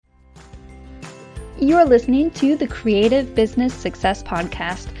You're listening to the Creative Business Success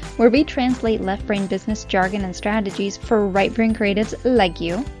Podcast, where we translate left-brain business jargon and strategies for right-brain creatives like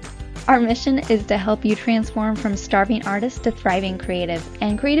you. Our mission is to help you transform from starving artist to thriving creative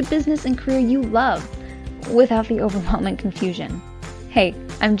and create a business and career you love without the overwhelming confusion. Hey,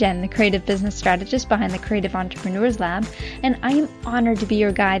 I'm Jen, the creative business strategist behind the Creative Entrepreneurs Lab, and I am honored to be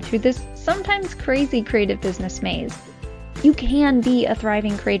your guide through this sometimes crazy creative business maze. You can be a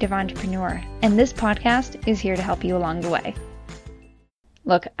thriving creative entrepreneur, and this podcast is here to help you along the way.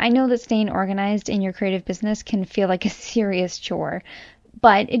 Look, I know that staying organized in your creative business can feel like a serious chore,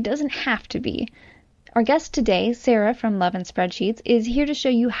 but it doesn't have to be. Our guest today, Sarah from Love and Spreadsheets, is here to show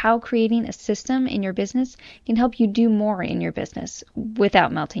you how creating a system in your business can help you do more in your business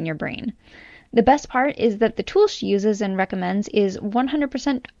without melting your brain. The best part is that the tool she uses and recommends is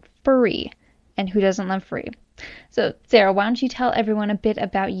 100% free. And who doesn't love free? So, Sarah, why don't you tell everyone a bit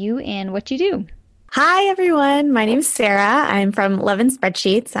about you and what you do? Hi, everyone. My name is Sarah. I'm from Love and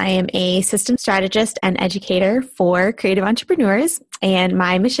Spreadsheets. I am a system strategist and educator for creative entrepreneurs. And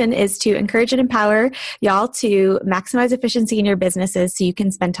my mission is to encourage and empower y'all to maximize efficiency in your businesses so you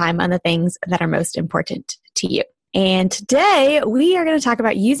can spend time on the things that are most important to you. And today we are going to talk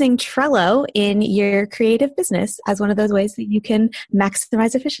about using Trello in your creative business as one of those ways that you can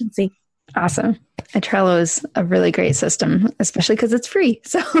maximize efficiency. Awesome. And Trello is a really great system, especially because it's free.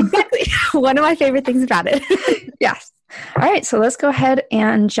 So exactly. One of my favorite things about it. Yes. All right. So let's go ahead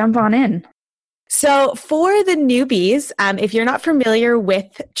and jump on in. So for the newbies, if you're not familiar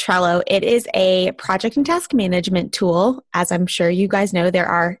with Trello, it is a project and task management tool. As I'm sure you guys know, there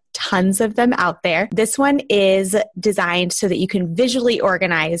are tons of them out there. This one is designed so that you can visually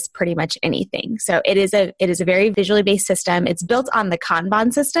organize pretty much anything. So it is a very visually based system. It's built on the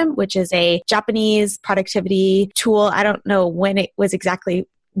Kanban system, which is a Japanese productivity tool. I don't know when it was exactly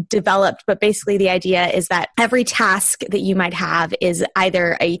developed, but basically the idea is that every task that you might have is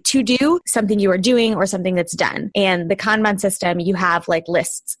either a to-do, something you are doing, or something that's done. And the Kanban system, you have like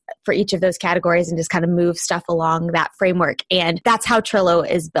lists for each of those categories and just kind of move stuff along that framework. And that's how Trello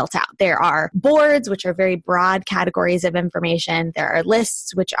is built out. There are boards, which are very broad categories of information. There are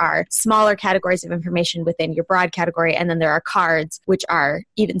lists, which are smaller categories of information within your broad category. And then there are cards, which are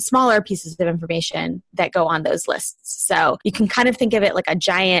even smaller pieces of information that go on those lists. So you can kind of think of it like a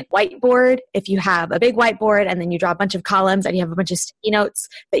giant whiteboard. If you have a big whiteboard and then you draw a bunch of columns and you have a bunch of sticky notes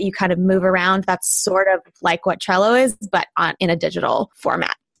that you kind of move around, that's sort of like what Trello is, but in a digital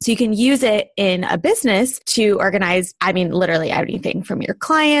format. So you can use it in a business to organize, literally anything from your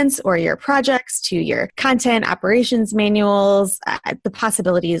clients or your projects to your content, operations manuals. The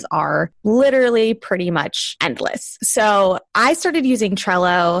possibilities are literally pretty much endless. So I started using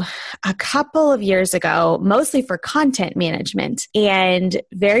Trello a couple of years ago, mostly for content management, and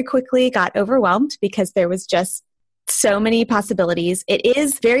very quickly got overwhelmed because there was just so many possibilities. It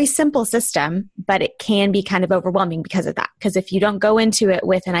is a very simple system, but it can be kind of overwhelming because of that. Because if you don't go into it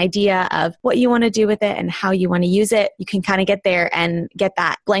with an idea of what you want to do with it and how you want to use it, you can kind of get there and get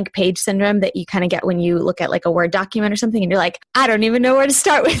that blank page syndrome that you kind of get when you look at like a Word document or something and you're like, I don't even know where to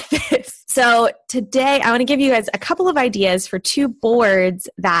start with this. So today I want to give you guys a couple of ideas for 2 boards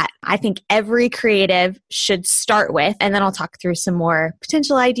that I think every creative should start with. And then I'll talk through some more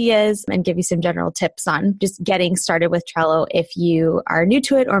potential ideas and give you some general tips on just getting started with Trello if you are new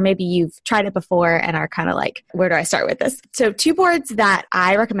to it, or maybe you've tried it before and are kind of like, where do I start with this? So 2 boards that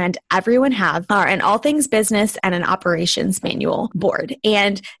I recommend everyone have are an all things business and an operations manual board.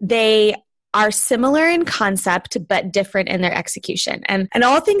 And they are similar in concept, but different in their execution. And an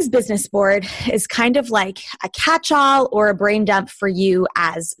all things business board is kind of like a catch-all or a brain dump for you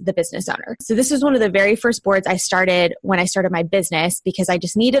as the business owner. So this was one of the very first boards I started when I started my business because I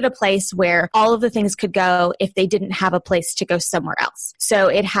just needed a place where all of the things could go if they didn't have a place to go somewhere else. So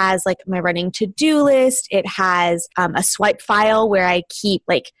it has like my running to-do list. It has a swipe file where I keep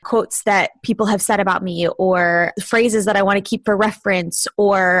like quotes that people have said about me or phrases that I want to keep for reference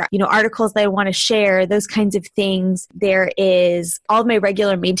or, articles that I want to share, those kinds of things. There is all of my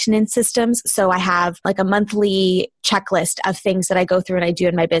regular maintenance systems. So I have like a monthly checklist of things that I go through and I do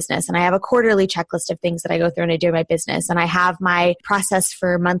in my business. And I have a quarterly checklist of things that I go through and I do in my business. And I have my process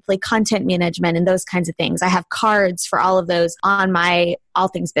for monthly content management and those kinds of things. I have cards for all of those on my all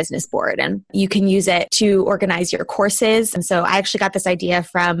things business board, and you can use it to organize your courses. And so I actually got this idea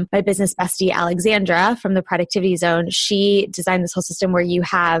from my business bestie, Alexandra from the Productivity Zone. She designed this whole system where you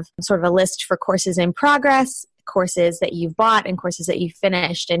have sort of a list for courses in progress, courses that you've bought and courses that you've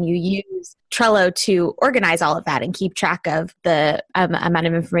finished, and you use Trello to organize all of that and keep track of the amount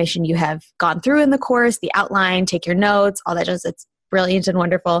of information you have gone through in the course, the outline, take your notes, all that. It's brilliant and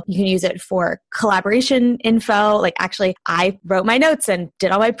wonderful. You can use it for collaboration info. Like actually, I wrote my notes and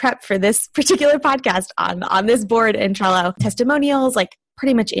did all my prep for this particular podcast on this board in Trello. Testimonials, like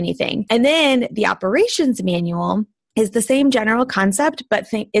pretty much anything. And then the operations manual is the same general concept, but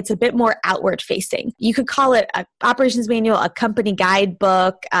it's a bit more outward facing. You could call it an operations manual, a company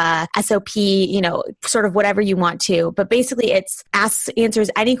guidebook, SOP, sort of whatever you want to. But basically it's answers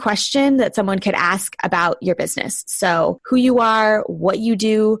any question that someone could ask about your business. So who you are, what you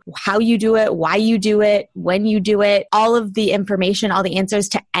do, how you do it, why you do it, when you do it, all of the information, all the answers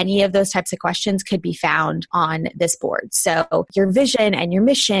to any of those types of questions could be found on this board. So your vision and your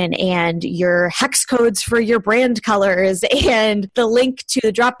mission and your hex codes for your brand color and the link to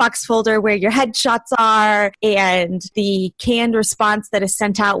the Dropbox folder where your headshots are and the canned response that is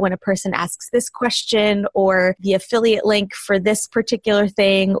sent out when a person asks this question or the affiliate link for this particular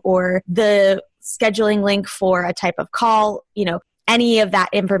thing or the scheduling link for a type of call, any of that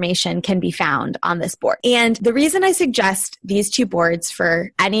information can be found on this board. And the reason I suggest these two boards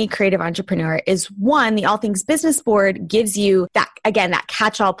for any creative entrepreneur is one, the All Things Business board gives you that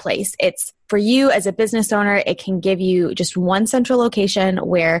catch-all place. It's for you as a business owner, it can give you just one central location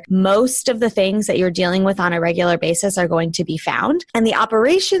where most of the things that you're dealing with on a regular basis are going to be found. And the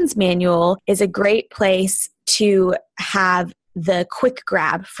operations manual is a great place to have the quick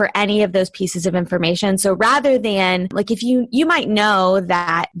grab for any of those pieces of information. So rather than like if you might know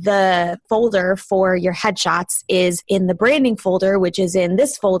that the folder for your headshots is in the branding folder, which is in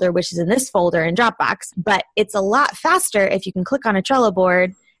this folder, which is in this folder in Dropbox, but it's a lot faster if you can click on a Trello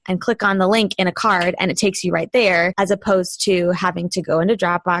board and click on the link in a card and it takes you right there, as opposed to having to go into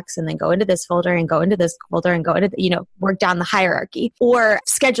Dropbox and then go into this folder and go into this folder and go into, work down the hierarchy. Or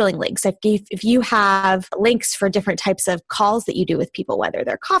scheduling links. If you have links for different types of calls that you do with people, whether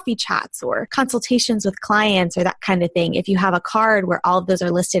they're coffee chats or consultations with clients or that kind of thing, if you have a card where all of those are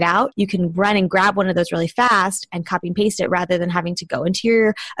listed out, you can run and grab one of those really fast and copy and paste it rather than having to go into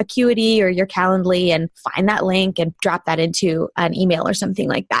your Acuity or your Calendly and find that link and drop that into an email or something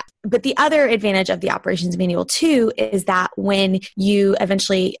like that. But the other advantage of the operations manual too is that when you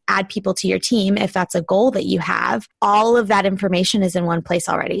eventually add people to your team, if that's a goal that you have, all of that information is in one place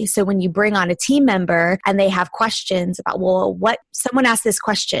already. So when you bring on a team member and they have questions about, someone asked this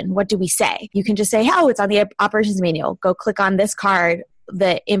question, what do we say? You can just say, oh, it's on the operations manual. Go click on this card.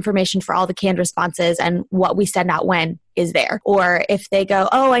 The information for all the canned responses and what we send out when is there. Or if they go,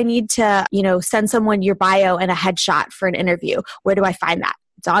 oh, I need to, send someone your bio and a headshot for an interview. Where do I find that?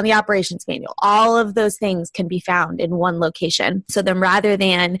 It's on the operations manual. All of those things can be found in one location. So then rather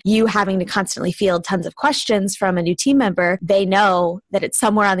than you having to constantly field tons of questions from a new team member, they know that it's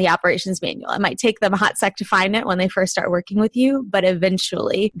somewhere on the operations manual. It might take them a hot sec to find it when they first start working with you, but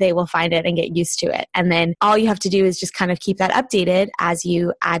eventually they will find it and get used to it. And then all you have to do is just kind of keep that updated as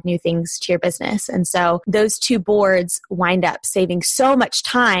you add new things to your business. And so those two boards wind up saving so much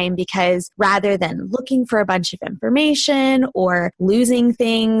time because rather than looking for a bunch of information or losing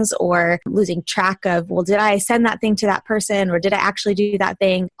things, or losing track of, did I send that thing to that person or did I actually do that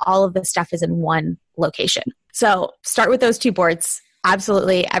thing? All of the stuff is in one location. So start with those two boards.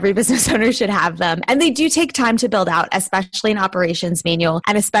 Absolutely. Every business owner should have them. And they do take time to build out, especially an operations manual.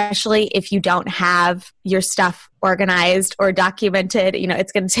 And especially if you don't have your stuff organized or documented,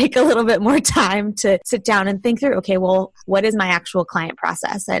 it's going to take a little bit more time to sit down and think through, okay, what is my actual client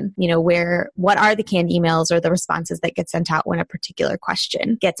process? And, what are the canned emails or the responses that get sent out when a particular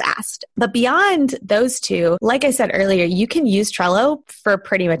question gets asked? But beyond those two, like I said earlier, you can use Trello for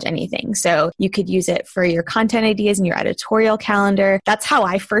pretty much anything. So you could use it for your content ideas and your editorial calendar. That's how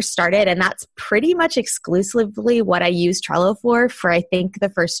I first started. And that's pretty much exclusively what I used Trello for I think the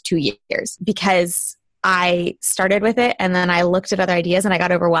first 2 years, because I started with it and then I looked at other ideas and I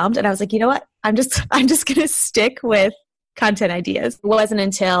got overwhelmed and I was like, you know what? I'm just going to stick with content ideas. It wasn't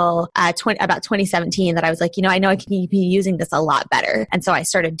until about 2017 that I was like, I know I can be using this a lot better. And so I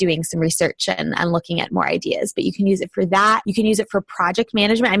started doing some research and looking at more ideas. But you can use it for that. You can use it for project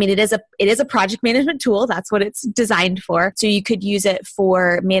management. I mean, it is a project management tool. That's what it's designed for. So you could use it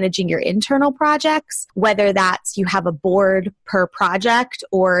for managing your internal projects, whether that's you have a board per project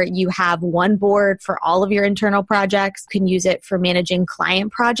or you have one board for all of your internal projects. You can use it for managing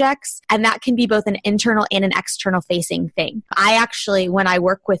client projects. And that can be both an internal and an external facing thing. thing. I actually, when I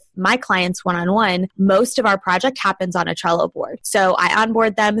work with my clients one-on-one, most of our project happens on a Trello board. So I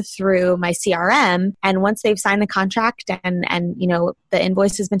onboard them through my CRM. And once they've signed the contract and the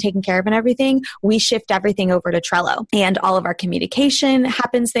invoice has been taken care of and everything, we shift everything over to Trello. And all of our communication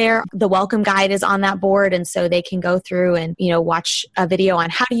happens there. The welcome guide is on that board. And so they can go through and, watch a video on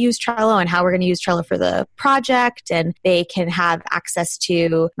how to use Trello and how we're going to use Trello for the project. And they can have access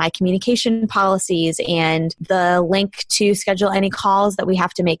to my communication policies and the link to schedule any calls that we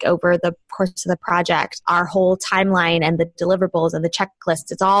have to make over the course of the project, our whole timeline and the deliverables and the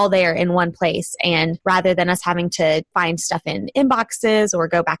checklists. It's all there in one place. And rather than us having to find stuff in inboxes or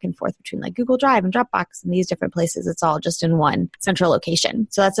go back and forth between like Google Drive and Dropbox and these different places, it's all just in one central location.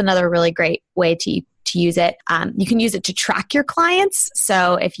 So that's another really great way to use it. You can use it to track your clients.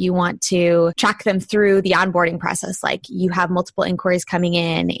 So if you want to track them through the onboarding process, like you have multiple inquiries coming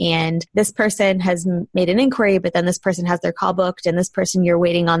in and this person has made an inquiry, but then this person has their call booked and this person you're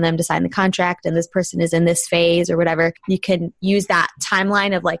waiting on them to sign the contract and this person is in this phase or whatever, you can use that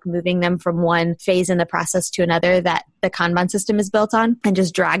timeline of like moving them from one phase in the process to another that the Kanban system is built on and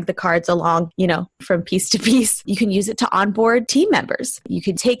just drag the cards along, from piece to piece. You can use it to onboard team members. You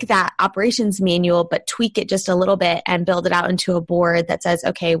could take that operations manual, but tweak it just a little bit and build it out into a board that says,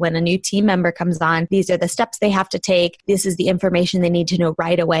 okay, when a new team member comes on, these are the steps they have to take. This is the information they need to know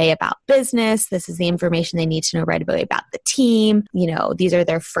right away about business. This is the information they need to know right away about the team. These are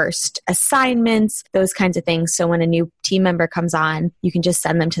their first assignments, those kinds of things. So when a new team member comes on, you can just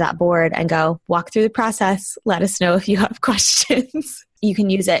send them to that board and go walk through the process. Let us know if you have questions. You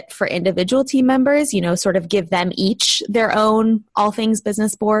can use it for individual team members, sort of give them each their own all things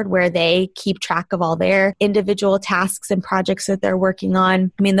business board where they keep track of all their individual tasks and projects that they're working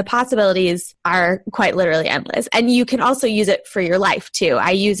on. I mean, the possibilities are quite literally endless. And you can also use it for your life too.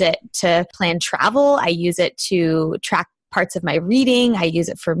 I use it to plan travel. I use it to track parts of my reading. I use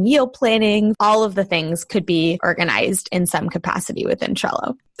it for meal planning. All of the things could be organized in some capacity within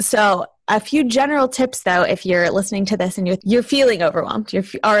Trello. So a few general tips though, if you're listening to this and you're feeling overwhelmed, you're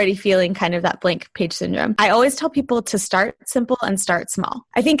already feeling kind of that blank page syndrome. I always tell people to start simple and start small.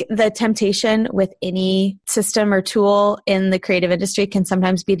 I think the temptation with any system or tool in the creative industry can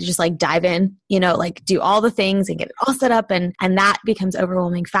sometimes be to just like dive in, like do all the things and get it all set up and that becomes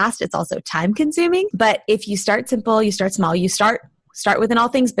overwhelming fast. It's also time consuming. But if you start simple, you start small, you start with an all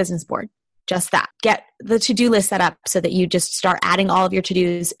things business board. Just that. Get the to-do list set up so that you just start adding all of your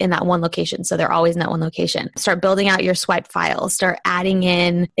to-dos in that one location. So they're always in that one location. Start building out your swipe files. Start adding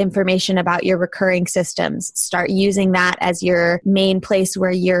in information about your recurring systems. Start using that as your main place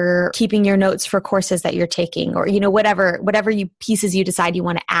where you're keeping your notes for courses that you're taking or, whatever pieces you decide you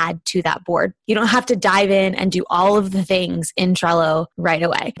want to add to that board. You don't have to dive in and do all of the things in Trello right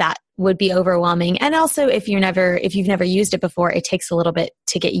away. That would be overwhelming. And also if you've never used it before, it takes a little bit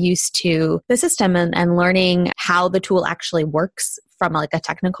to get used to the system and learning how the tool actually works from like a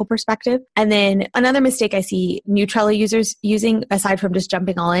technical perspective. And then another mistake I see new Trello users using, aside from just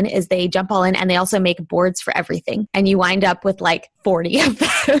jumping all in, is they jump all in and they also make boards for everything. And you wind up with like 40 of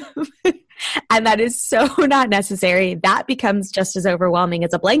them. And that is so not necessary. That becomes just as overwhelming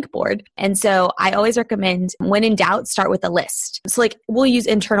as a blank board. And so I always recommend, when in doubt, start with a list. So like we'll use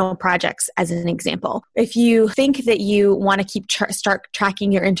internal projects as an example. If you think that you want to start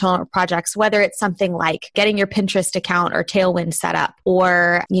tracking your internal projects, whether it's something like getting your Pinterest account or Tailwind set up,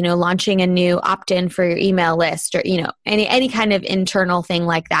 or launching a new opt-in for your email list, or any kind of internal thing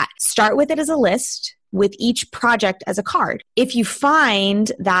like that, start with it as a list, with each project as a card. If you find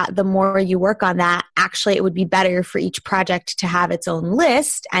that the more you work on that, actually it would be better for each project to have its own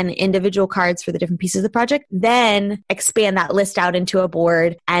list and individual cards for the different pieces of the project, then expand that list out into a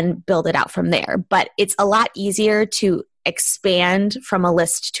board and build it out from there. But it's a lot easier to expand from a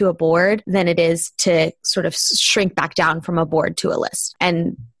list to a board than it is to sort of shrink back down from a board to a list.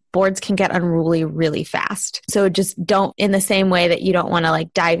 And boards can get unruly really fast. So just don't, in the same way that you don't want to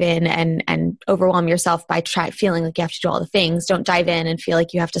like dive in and overwhelm yourself by feeling like you have to do all the things, don't dive in and feel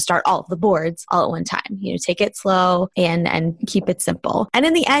like you have to start all of the boards all at one time. Take it slow and keep it simple. And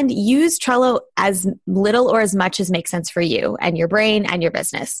in the end, use Trello as little or as much as makes sense for you and your brain and your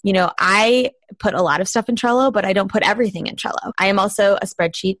business. I put a lot of stuff in Trello, but I don't put everything in Trello. I am also a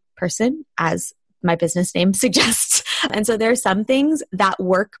spreadsheet person, as my business name suggests. And so there are some things that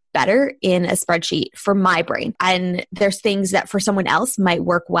work better in a spreadsheet for my brain. And there's things that for someone else might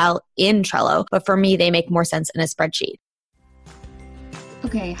work well in Trello, but for me, they make more sense in a spreadsheet.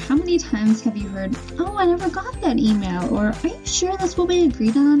 Okay, how many times have you heard, oh, I never got that email? Or, are you sure that's what we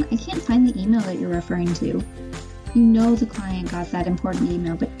agreed on? I can't find the email that you're referring to. The client got that important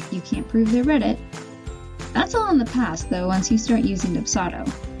email, but you can't prove they read it. That's all in the past, though, once you start using Dubsado.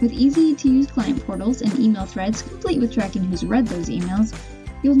 With easy-to-use client portals and email threads complete with tracking who's read those emails,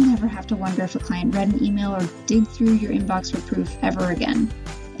 you'll never have to wonder if a client read an email or dig through your inbox for proof ever again.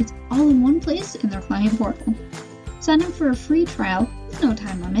 It's all in one place in their client portal. Sign up for a free trial with no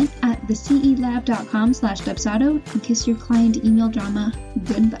time limit at thecelab.com/Dubsado and kiss your client email drama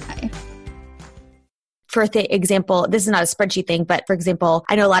goodbye. For example, this is not a spreadsheet thing, but for example,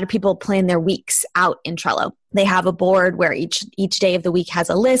 I know a lot of people plan their weeks out in Trello. They have a board where each day of the week has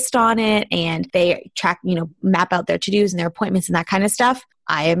a list on it, and they track, map out their to-dos and their appointments and that kind of stuff.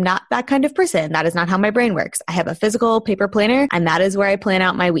 I am not that kind of person. That is not how my brain works. I have a physical paper planner, and that is where I plan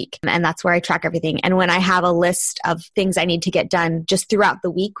out my week. And that's where I track everything. And when I have a list of things I need to get done just throughout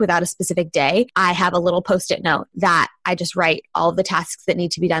the week without a specific day, I have a little Post-it note that I just write all of the tasks that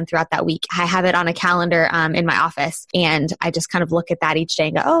need to be done throughout that week. I have it on a calendar in my office, and I just kind of look at that each day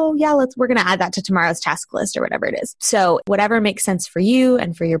and go, oh yeah, we're going to add that to tomorrow's task list or whatever it is. So whatever makes sense for you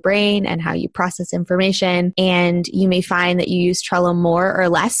and for your brain and how you process information. And you may find that you use Trello more or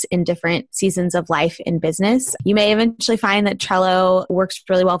less in different seasons of life in business. You may eventually find that Trello works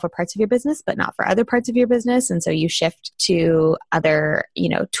really well for parts of your business, but not for other parts of your business. And so you shift to other,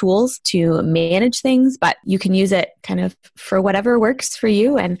 tools to manage things, but you can use it kind of for whatever works for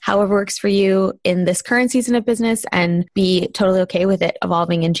you and however works for you in this current season of business, and be totally okay with it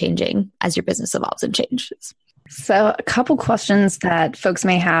evolving and changing as your business evolves and changes. So a couple questions that folks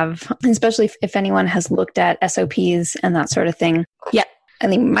may have, especially if anyone has looked at SOPs and that sort of thing. Yeah. I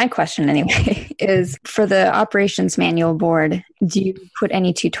think my question anyway is, for the operations manual board, do you put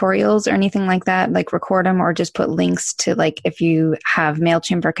any tutorials or anything like that, like record them, or just put links to, like, if you have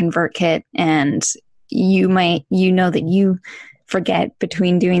MailChimp or ConvertKit and you that you forget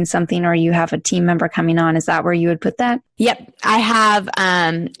between doing something, or you have a team member coming on, is that where you would put that? Yep. I have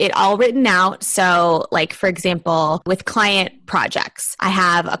it all written out. So like, for example, with client projects, I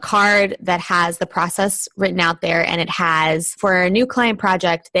have a card that has the process written out there, and it has, for a new client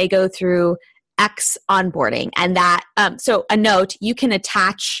project, they go through X onboarding, and that, so a note, you can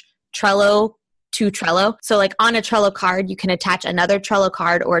attach Trello to Trello. So like on a Trello card, you can attach another Trello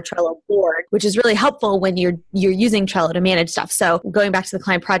card or a Trello board, which is really helpful when you're using Trello to manage stuff. So going back to the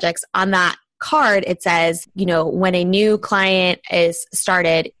client projects, on that card, it says, when a new client is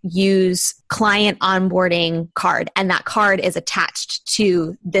started, use client onboarding card. And that card is attached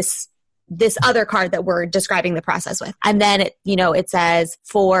to this other card that we're describing the process with. And then it says,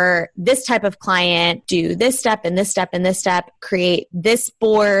 for this type of client, do this step and this step and this step, create this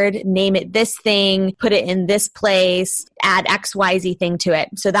board, name it this thing, put it in this place, add XYZ thing to it.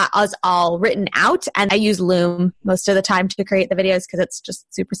 So that is all written out. And I use Loom most of the time to create the videos because it's just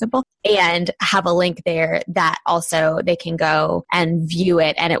super simple, and have a link there that also they can go and view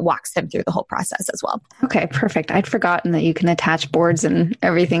it, and it walks them through the whole process as well. Okay, perfect. I'd forgotten that you can attach boards and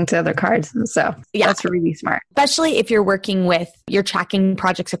everything to other cards. So yeah, that's really smart. Especially if you're you're tracking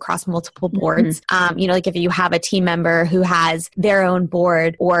projects across multiple boards. Mm-hmm. Like if you have a team member who has their own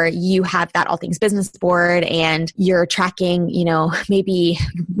board, or you have that All Things Business board, and you're tracking,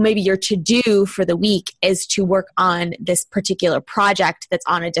 maybe your to-do for the week is to work on this particular project that's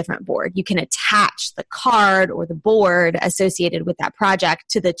on a different board. You can attach the card or the board associated with that project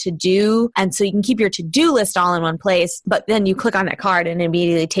to the to-do. And so you can keep your to-do list all in one place, but then you click on that card and it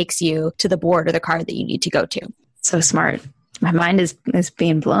immediately takes you to the board or the card that you need to go to. So smart. My mind is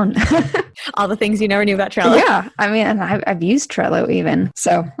being blown. All the things you never knew about Trello. Yeah. I mean, and I've used Trello even.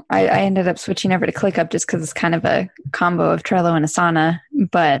 So I ended up switching over to ClickUp just because it's kind of a combo of Trello and Asana.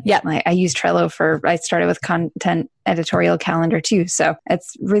 But yeah, I use Trello I started with content editorial calendar too. So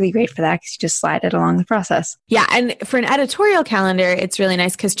it's really great for that because you just slide it along the process. Yeah. And for an editorial calendar, it's really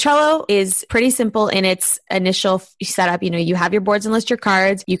nice because Trello is pretty simple in its initial setup. You have your boards and list your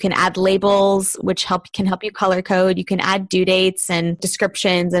cards. You can add labels, which can help you color code. You can add due dates and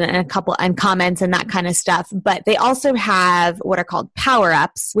descriptions and a couple and comments and that kind of stuff. But they also have what are called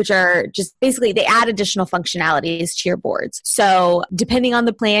power-ups, which are just basically they add additional functionalities to your boards. So depending on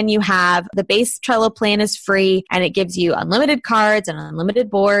the plan you have, the base Trello plan is free, and it gives you unlimited cards and unlimited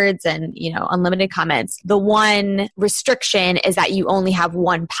boards and, unlimited comments. The one restriction is that you only have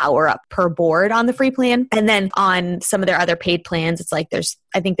one power up per board on the free plan. And then on some of their other paid plans, it's like there's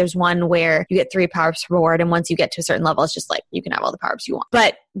I think there's one where you get 3 power-ups per board. And once you get to a certain level, it's just like, you can have all the power-ups you want.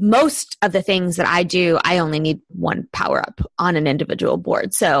 But most of the things that I do, I only need 1 power-up on an individual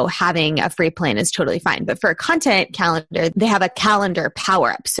board. So having a free plan is totally fine. But for a content calendar, they have a calendar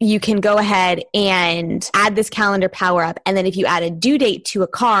power-up. So you can go ahead and add this calendar power-up. And then if you add a due date to a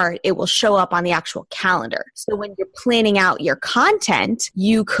card, it will show up on the actual calendar. So when you're planning out your content,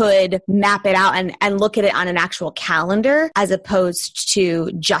 you could map it out and look at it on an actual calendar as opposed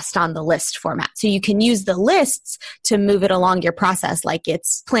to just on the list format. So you can use the lists to move it along your process, like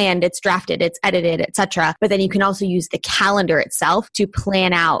it's planned, it's drafted, it's edited, etc. But then you can also use the calendar itself to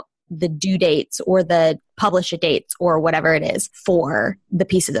plan out the due dates or the publish it dates or whatever it is for the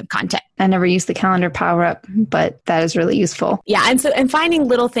pieces of content. I never used the calendar power up, but that is really useful. Yeah. And finding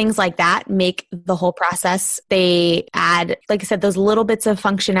little things like that make the whole process. They add, like I said, those little bits of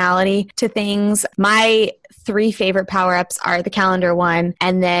functionality to things. My 3 favorite power-ups are the calendar one.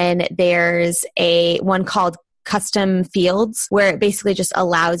 And then there's one called custom fields, where it basically just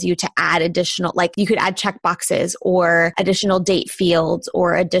allows you to add additional, like you could add checkboxes or additional date fields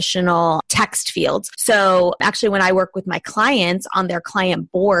or additional text fields. So actually when I work with my clients on their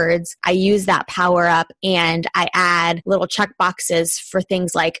client boards, I use that power up and I add little checkboxes for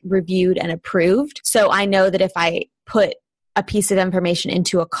things like reviewed and approved. So I know that if I put a piece of information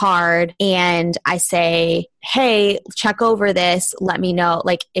into a card and I say, hey, check over this, let me know.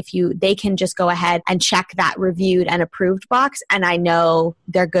 Like they can just go ahead and check that reviewed and approved box. And I know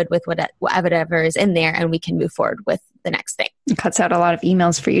they're good with whatever is in there and we can move forward with the next thing. It cuts out a lot of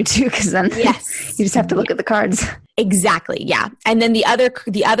emails for you too, because then yes. you just have to look at the cards. Exactly. Yeah. And then the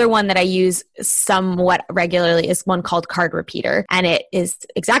other one that I use somewhat regularly is one called Card Repeater. And it is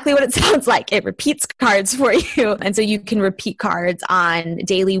exactly what it sounds like. It repeats cards for you. And so you can repeat cards on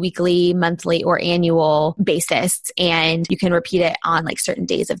daily, weekly, monthly, or annual basis. And you can repeat it on like certain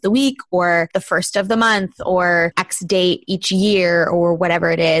days of the week or the first of the month or X date each year or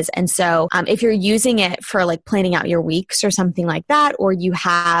whatever it is. And so if you're using it for like planning out your weeks or something like that, or you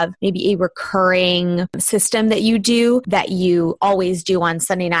have maybe a recurring system that you do that you always do on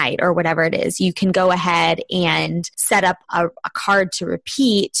Sunday night or whatever it is, you can go ahead and set up a card to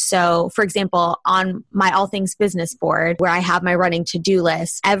repeat. So for example, on my All Things Business board where I have my running to-do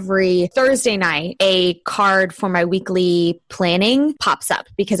list, every Thursday night, a card for my weekly planning pops up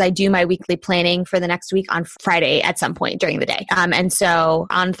because I do my weekly planning for the next week on Friday at some point during the day. And so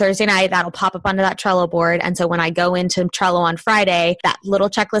on Thursday night, that'll pop up onto that Trello board. And so when I go into Trello on Friday, that little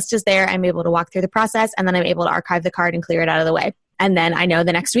checklist is there. I'm able to walk through the process and then I'm able to archive the card and clear it out of the way. And then I know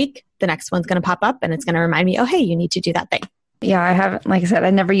the next week, the next one's going to pop up and it's going to remind me, oh, hey, you need to do that thing. Yeah, I haven't, like I said,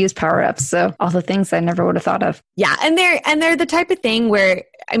 I never use power-ups. So all the things I never would have thought of. Yeah. And they're the type of thing where,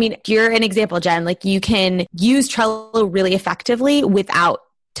 I mean, you're an example, Jen, like you can use Trello really effectively without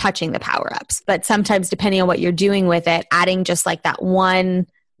touching the power-ups. But sometimes depending on what you're doing with it, adding just like that one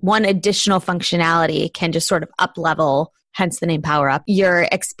additional functionality can just sort of up level, hence the name Power Up, your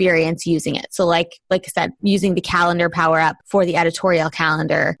experience using it. So like I said, using the calendar Power Up for the editorial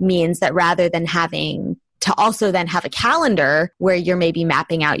calendar means that rather than having to also then have a calendar where you're maybe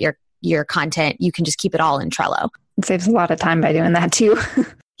mapping out your content, you can just keep it all in Trello. It saves a lot of time by doing that too.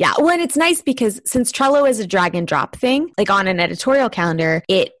 Yeah. Well, and it's nice because since Trello is a drag and drop thing, like on an editorial calendar,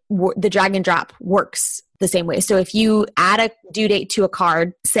 the drag and drop works the same way. So if you add a due date to a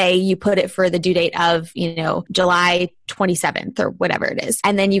card, say you put it for the due date of, July 27th or whatever it is.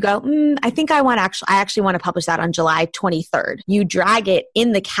 And then you go, I think I actually want to publish that on July 23rd. You drag it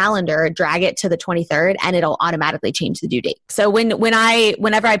in the calendar, drag it to the 23rd, and it'll automatically change the due date. So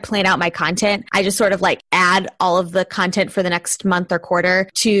whenever I plan out my content, I just sort of like add all of the content for the next month or quarter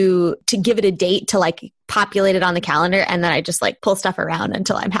to give it a date to like populate it on the calendar. And then I just like pull stuff around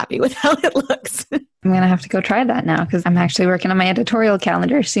until I'm happy with how it looks. I'm going to have to go try that now because I'm actually working on my editorial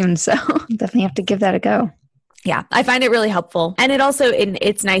calendar soon. So definitely have to give that a go. Yeah, I find it really helpful. And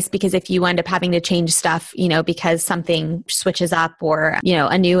it's nice because if you end up having to change stuff, because something switches up or,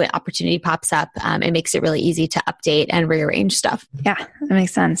 a new opportunity pops up, it makes it really easy to update and rearrange stuff. Yeah, that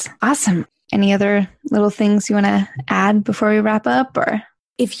makes sense. Awesome. Any other little things you want to add before we wrap up? Or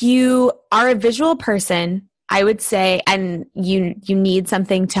if you are a visual person, I would say, and you need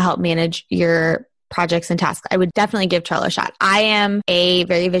something to help manage your projects and tasks, I would definitely give Trello a shot. I am a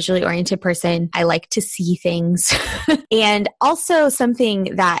very visually oriented person. I like to see things. And also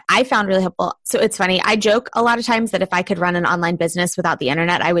something that I found really helpful. So it's funny. I joke a lot of times that if I could run an online business without the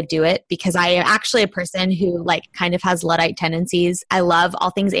internet, I would do it, because I am actually a person who like kind of has Luddite tendencies. I love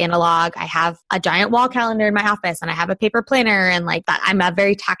all things analog. I have a giant wall calendar in my office and I have a paper planner and like that. I'm a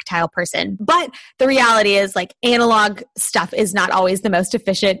very tactile person. But the reality is like analog stuff is not always the most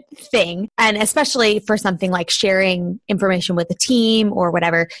efficient thing. And especially for something like sharing information with a team or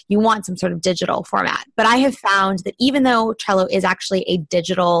whatever, you want some sort of digital format. But I have found that even though Trello is actually a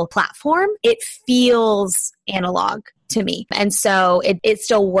digital platform, it feels analog to me. And so it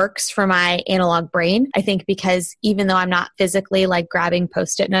still works for my analog brain, I think, because even though I'm not physically like grabbing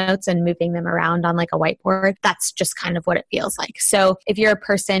Post-it notes and moving them around on like a whiteboard, that's just kind of what it feels like. So if you're a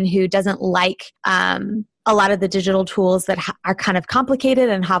person who doesn't like, a lot of the digital tools that are kind of complicated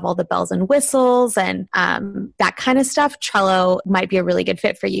and have all the bells and whistles and that kind of stuff, Trello might be a really good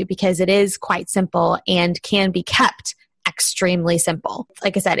fit for you because it is quite simple and can be kept extremely simple.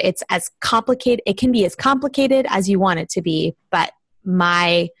 Like I said, it's as complicated, it can be as complicated as you want it to be, but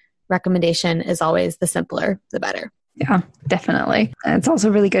my recommendation is always the simpler, the better. Yeah, definitely. And it's also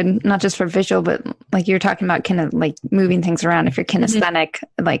really good, not just for visual, but like you're talking about kind of like moving things around. If you're kinesthetic,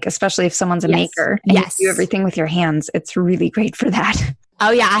 like especially if someone's a maker and you do everything with your hands, it's really great for that. Oh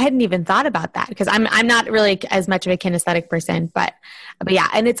yeah, I hadn't even thought about that because I'm not really as much of a kinesthetic person, but yeah.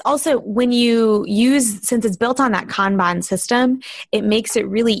 And it's also when you use, since it's built on that Kanban system, it makes it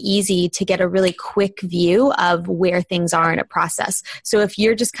really easy to get a really quick view of where things are in a process. So if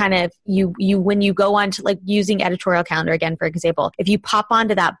you're just kind of, when you go on to like using editorial calendar again, for example, if you pop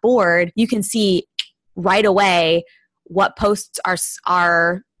onto that board, you can see right away what posts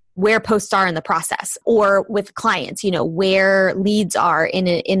are where posts are in the process, or with clients, where leads are in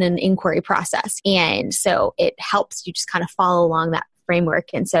an inquiry process. And so it helps you just kind of follow along that framework.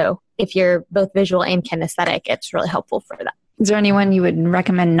 And so if you're both visual and kinesthetic, it's really helpful for that. Is there anyone you would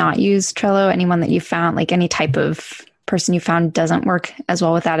recommend not use Trello? Anyone that you found, like any type of person you found doesn't work as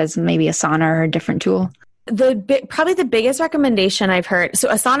well with that as maybe Asana or a different tool? Probably the biggest recommendation I've heard. So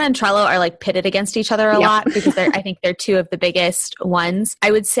Asana and Trello are like pitted against each other a lot because I think they're two of the biggest ones. I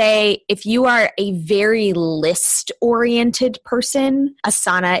would say if you are a very list-oriented person,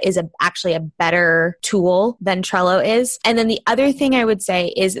 Asana is actually a better tool than Trello is. And then the other thing I would say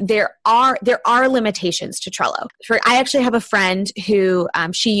is there are limitations to Trello. I actually have a friend who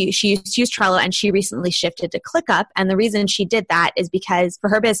she used to use Trello and she recently shifted to ClickUp. And the reason she did that is because for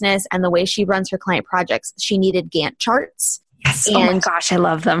her business and the way she runs her client projects, she needed Gantt charts. Yes. Oh my gosh, I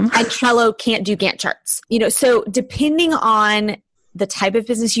love them. And Trello can't do Gantt charts. So depending on the type of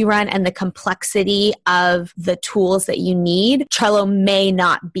business you run and the complexity of the tools that you need, Trello may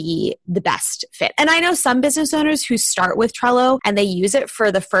not be the best fit. And I know some business owners who start with Trello and they use it for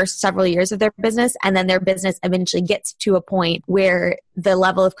the first several years of their business, and then their business eventually gets to a point where the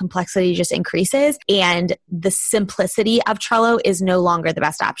level of complexity just increases and the simplicity of Trello is no longer the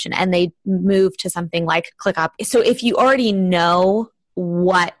best option, and they move to something like ClickUp. So if you already know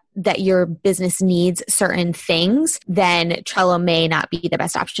that your business needs certain things, then Trello may not be the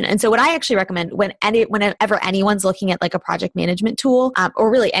best option. And so what I actually recommend whenever anyone's looking at like a project management tool,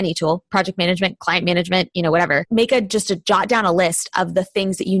 or really any tool, project management, client management, whatever, jot down a list of the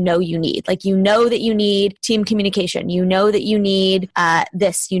things that you need. Like, that you need team communication, that you need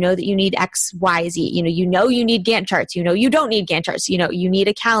this, that you need X, Y, Z, you need Gantt charts, you don't need Gantt charts, you need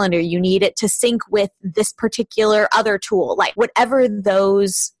a calendar, you need it to sync with this particular other tool, like whatever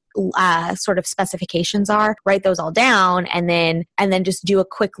those sort of specifications are, write those all down and then just do a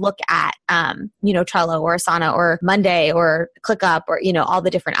quick look at Trello or Asana or Monday or ClickUp or all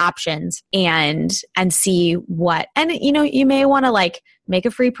the different options and see what, and you may want to like make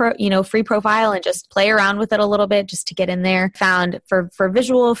a free profile and just play around with it a little bit just to get in there. Found for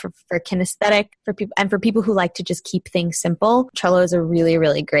visual, for kinesthetic, for people, and for people who like to just keep things simple, Trello is a really,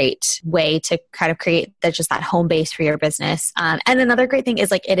 really great way to kind of create that home base for your business. And another great thing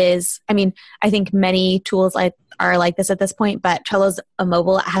is I think many tools are like this at this point, but Trello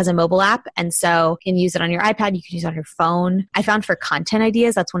has a mobile app. And so you can use it on your iPad, you can use it on your phone. I found for content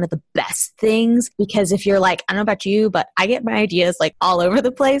ideas, that's one of the best things, because if you're like, I don't know about you, but I get my ideas like all over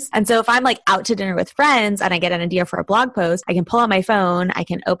the place. And so if I'm like out to dinner with friends and I get an idea for a blog post, I can pull out my phone, I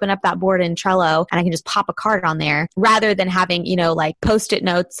can open up that board in Trello and I can just pop a card on there rather than having, like Post-it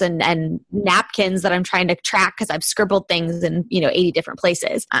notes and napkins that I'm trying to track because I've scribbled things in, 80 different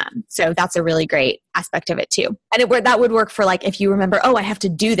places. So that's a really great aspect of it too. And that would work for like, if you remember, I have to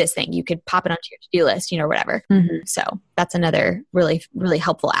do this thing, you could pop it onto your to-do list, or whatever. Mm-hmm. So that's another really, really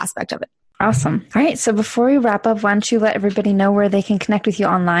helpful aspect of it. Awesome. All right. So before we wrap up, why don't you let everybody know where they can connect with you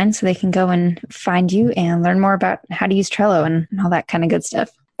online so they can go and find you and learn more about how to use Trello and all that kind of good stuff?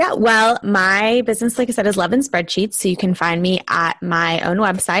 Yeah, well, my business, like I said, is Love and Spreadsheets. So you can find me at my own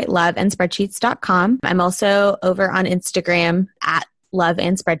website, loveandspreadsheets.com. I'm also over on Instagram at Love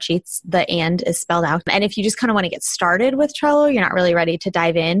and Spreadsheets. The and is spelled out. And if you just kind of want to get started with Trello, you're not really ready to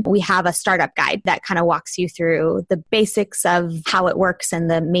dive in, we have a startup guide that kind of walks you through the basics of how it works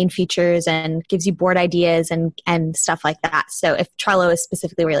and the main features and gives you board ideas and stuff like that. So if Trello is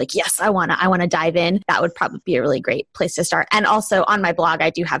specifically where you're like, yes, I want to dive in, that would probably be a really great place to start. And also on my blog, I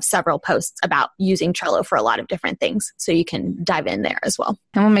do have several posts about using Trello for a lot of different things. So you can dive in there as well.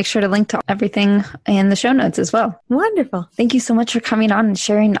 And we'll make sure to link to everything in the show notes as well. Wonderful. Thank you so much for coming on and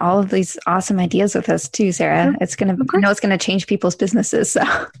sharing all of these awesome ideas with us too, Sarah. I know it's going to change people's businesses. So,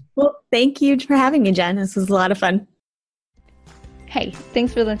 well, thank you for having me, Jen. This was a lot of fun. Hey,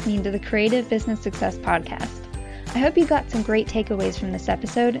 thanks for listening to the Creative Business Success Podcast. I hope you got some great takeaways from this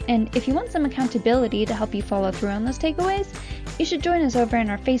episode, and if you want some accountability to help you follow through on those takeaways, you should join us over in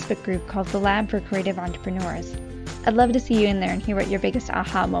our Facebook group called The Lab for Creative Entrepreneurs. I'd love to see you in there and hear what your biggest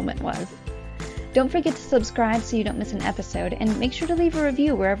aha moment was. Don't forget to subscribe so you don't miss an episode, and make sure to leave a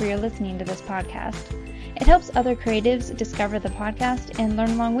review wherever you're listening to this podcast. It helps other creatives discover the podcast and learn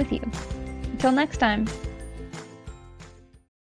along with you. Until next time.